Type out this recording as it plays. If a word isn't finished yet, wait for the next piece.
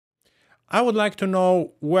I would like to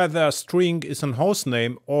know whether a string is an host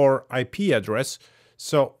name or IP address.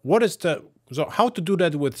 So how to do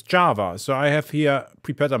that with Java? So I have here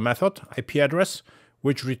prepared a method, IP address,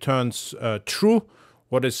 which returns true,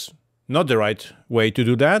 what is not the right way to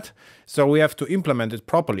do that. So we have to implement it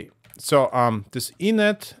properly. So this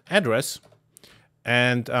init address,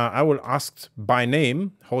 and I will ask by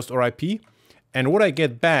name, host or IP, and what I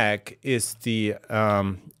get back is the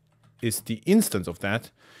instance of that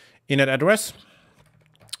init address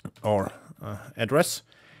or address,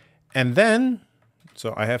 and then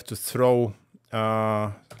so I have to throw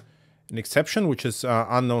an exception, which is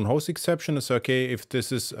unknown host exception. It's okay if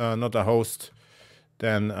this is not a host,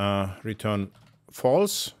 then return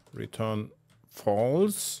false. Return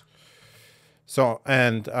false. So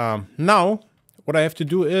and now what I have to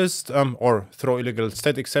do is or throw illegal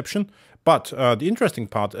state exception. But the interesting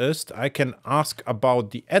part is I can ask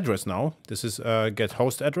about the address now. This is get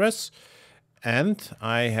host address, and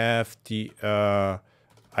I have the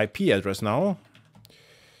IP address now.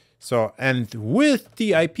 So, and with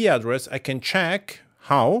the IP address, I can check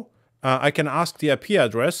how I can ask the IP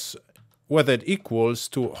address whether it equals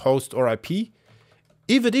to host or IP.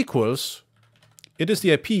 If it equals, it is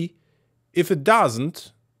the IP. If it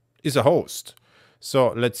doesn't, it's a host.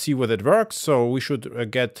 So let's see whether it works. So we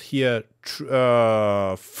should get here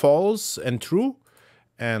false and true.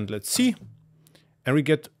 And let's see. And we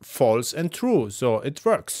get false and true. So it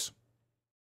works.